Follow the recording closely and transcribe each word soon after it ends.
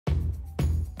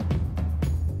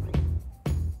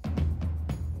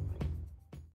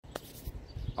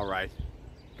All right,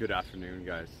 good afternoon,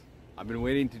 guys. I've been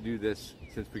waiting to do this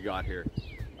since we got here.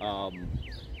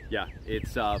 Yeah,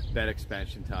 it's bed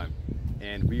expansion time,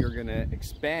 and we are gonna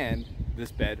expand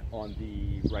this bed on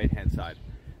the right-hand side.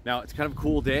 Now, it's kind of a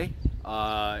cool day.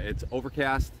 It's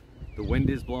overcast, the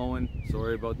wind is blowing,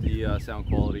 sorry about the sound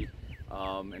quality,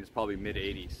 and it's probably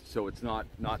mid-80s, so it's not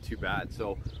too bad.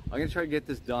 So I'm gonna try to get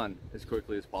this done as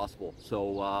quickly as possible.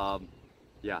 So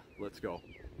yeah, let's go.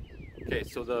 Okay,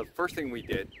 so the first thing we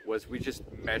did was we just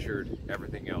measured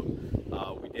everything out.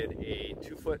 We did a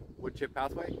 2-foot wood chip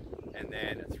pathway, and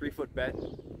then a 3-foot bed,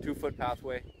 2-foot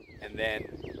pathway, and then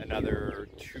another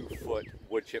 2-foot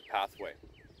wood chip pathway.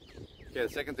 Okay, the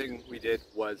second thing we did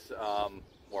was,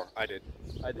 or I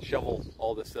had to shovel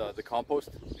all this, the compost.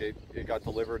 It got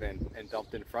delivered and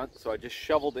dumped in front, so I just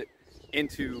shoveled it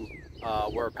into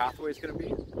where our pathway is going to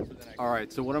be.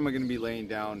 Alright, so what am I going to be laying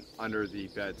down under the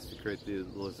beds to create the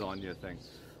lasagna thing?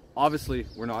 Obviously,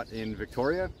 we're not in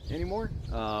Victoria anymore.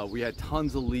 We had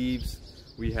tons of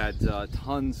leaves, we had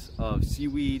tons of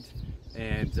seaweed,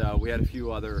 and we had a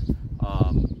few other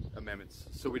amendments.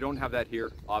 So we don't have that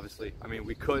here, obviously. I mean,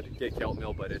 we could get kelp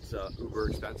meal, but it's uber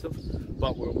expensive.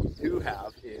 But what we do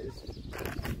have is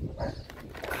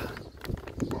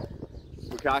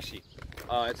bokashi.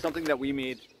 It's something that we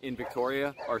made in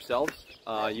Victoria ourselves.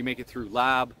 You make it through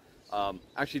Lab.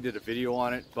 Actually did a video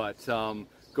on it, but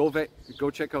go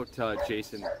check out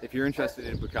Jason if you're interested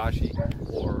in bokashi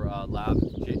or Lab.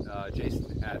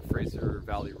 Jason at Fraser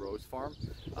Valley Rose Farm.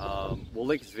 We'll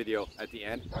link his video at the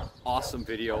end. Awesome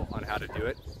video on how to do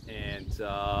it, and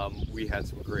we had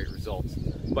some great results.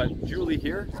 But Julie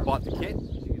here bought the kit.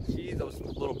 You can see those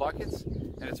little buckets,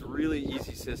 and it's a really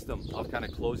easy system of kind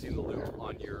of closing the loop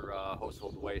on your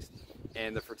household waste,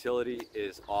 and the fertility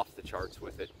is off the charts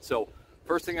with it. So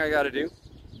first thing I got to do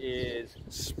is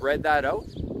spread that out,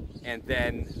 and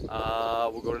then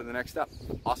we'll go to the next step.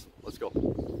 Awesome, let's go.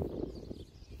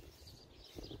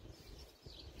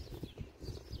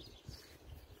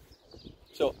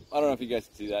 So I don't know if you guys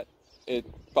can see that. It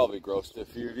probably grossed a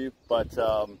few of you, but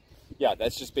yeah,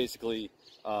 that's just basically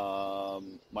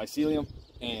mycelium,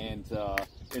 and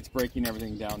it's breaking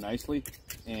everything down nicely.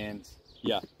 And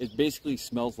yeah, it basically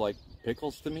smells like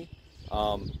pickles to me.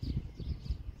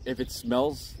 If it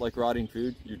smells like rotting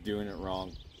food, you're doing it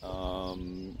wrong,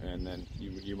 and then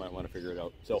you might want to figure it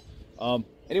out. So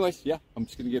anyways, yeah, I'm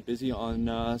just gonna get busy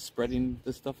on spreading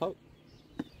this stuff out.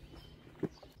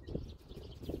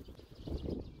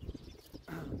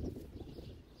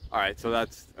 All right, so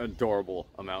that's an adorable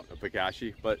amount of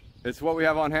bokashi, but it's what we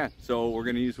have on hand, so we're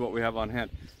gonna use what we have on hand.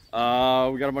 We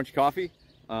got a bunch of coffee,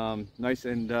 nice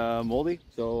and moldy,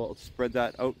 so I'll spread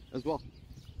that out as well.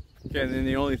 Okay, and then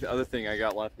the only other thing I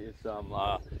got left is some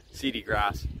seedy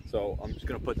grass, so I'm just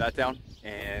gonna put that down,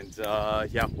 and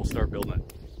yeah, we'll start building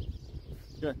it.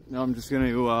 Okay, now I'm just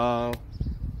gonna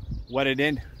wet it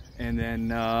in, and then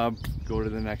go to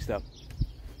the next step.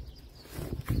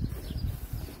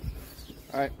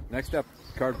 All right, next up,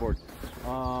 cardboard.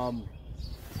 Yeah,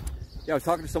 I was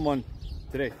talking to someone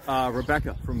today,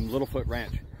 Rebecca from Littlefoot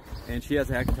Ranch, and she has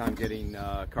a heck of a time getting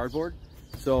cardboard.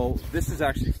 So this is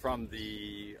actually from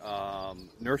the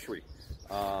nursery,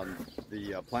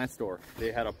 the plant store.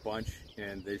 They had a bunch,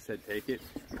 and they said take it.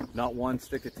 Not one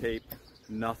stick of tape,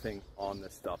 nothing on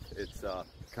this stuff. It's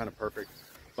kind of perfect,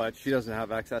 but she doesn't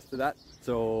have access to that.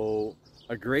 So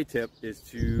a great tip is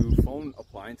to phone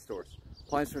appliance stores.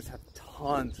 Appliance stores have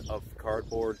tons of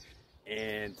cardboard,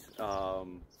 and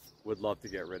would love to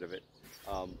get rid of it.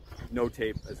 No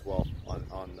tape as well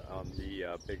on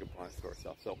the big appliance store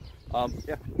stuff. So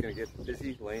yeah, I'm gonna get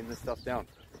busy laying this stuff down.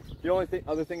 The only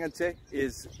other thing I'd say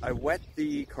is I wet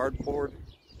the cardboard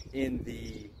in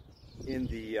the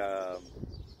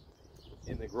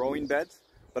growing beds,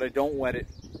 but I don't wet it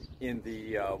in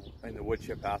the wood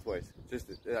chip pathways.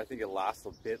 Just I think it lasts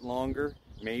a bit longer,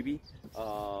 maybe.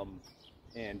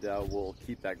 And we'll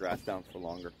keep that grass down for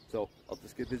longer. So I'll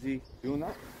just get busy doing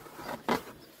that.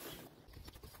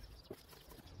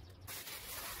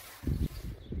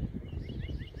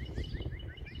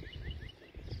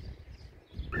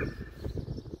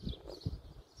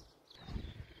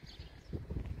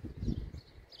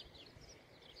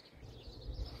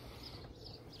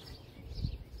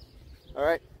 All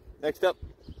right, next up,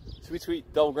 sweet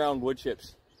double ground wood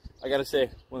chips. I gotta say,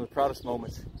 one of the proudest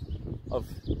moments of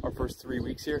our first 3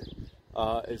 weeks here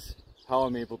is how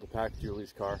I'm able to pack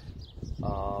Julie's car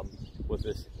with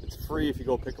this. It's free if you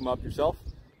go pick them up yourself,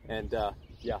 and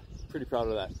yeah, pretty proud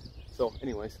of that. So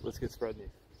anyways, let's get spreading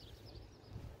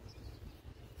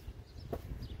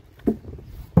these.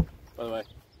 By the way,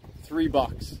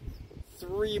 $3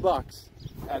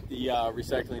 at the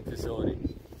recycling facility.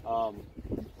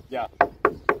 Yeah,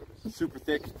 super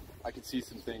thick. I can see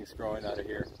some things growing out of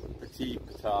here. Petit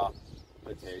pata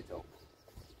potato.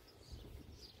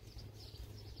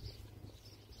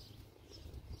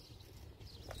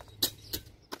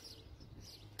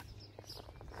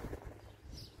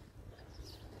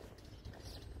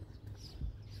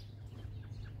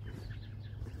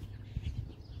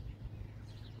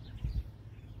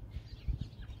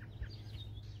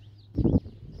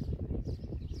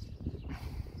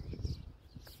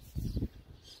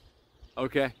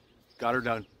 Okay, got her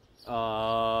done.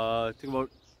 Took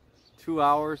about 2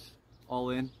 hours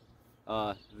all in.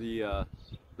 The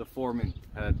foreman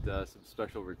had some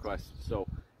special requests, so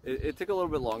it took a little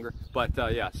bit longer. But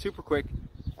yeah, super quick.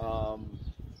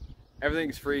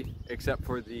 Everything's free except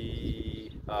for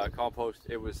the compost.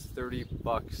 It was 30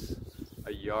 bucks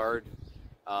a yard.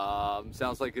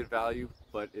 Sounds like good value,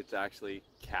 but it's actually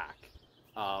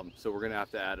CAC. So we're gonna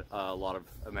have to add a lot of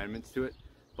amendments to it.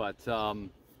 But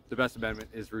the best amendment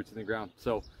is roots in the ground.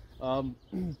 So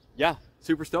yeah,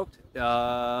 super stoked.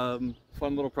 Fun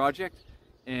little project,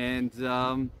 and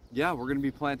yeah, we're gonna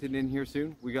be planting in here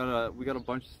soon. We got a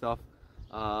bunch of stuff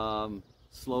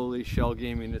slowly shell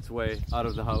gaming its way out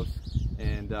of the house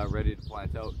and ready to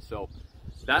plant out. So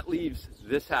that leaves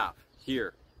this half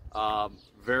here.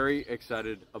 Very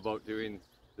excited about doing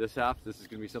this half. This is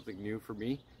gonna be something new for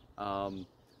me.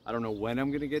 I don't know when I'm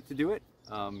gonna get to do it.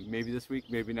 Maybe this week,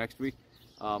 maybe next week.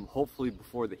 Hopefully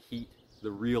before the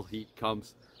real heat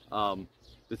comes.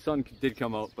 The sun did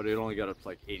come out, but it only got up to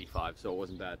like 85, so it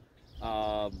wasn't bad.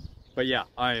 But yeah,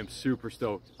 I am super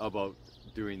stoked about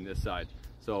doing this side.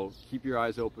 So keep your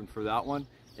eyes open for that one.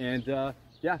 And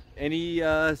yeah, any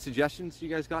suggestions you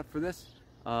guys got for this?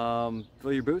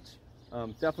 Fill your boots.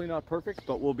 Definitely not perfect,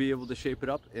 but we'll be able to shape it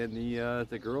up, and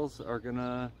the girls are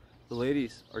the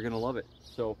ladies are gonna love it.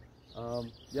 So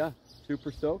yeah,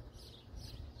 super stoked.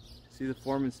 See, the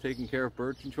foreman's taking care of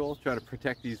bird control, trying to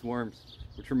protect these worms.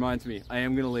 Which reminds me, I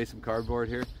am gonna lay some cardboard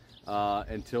here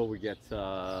until we get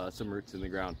some roots in the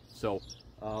ground. So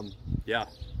yeah,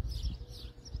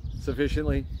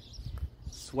 sufficiently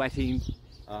sweating.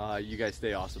 You guys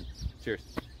stay awesome. Cheers.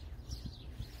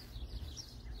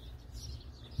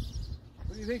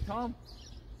 What do you think, Tom?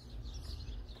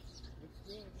 Looks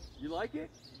good. You like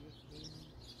it?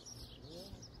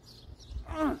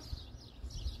 Yeah.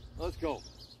 Let's go.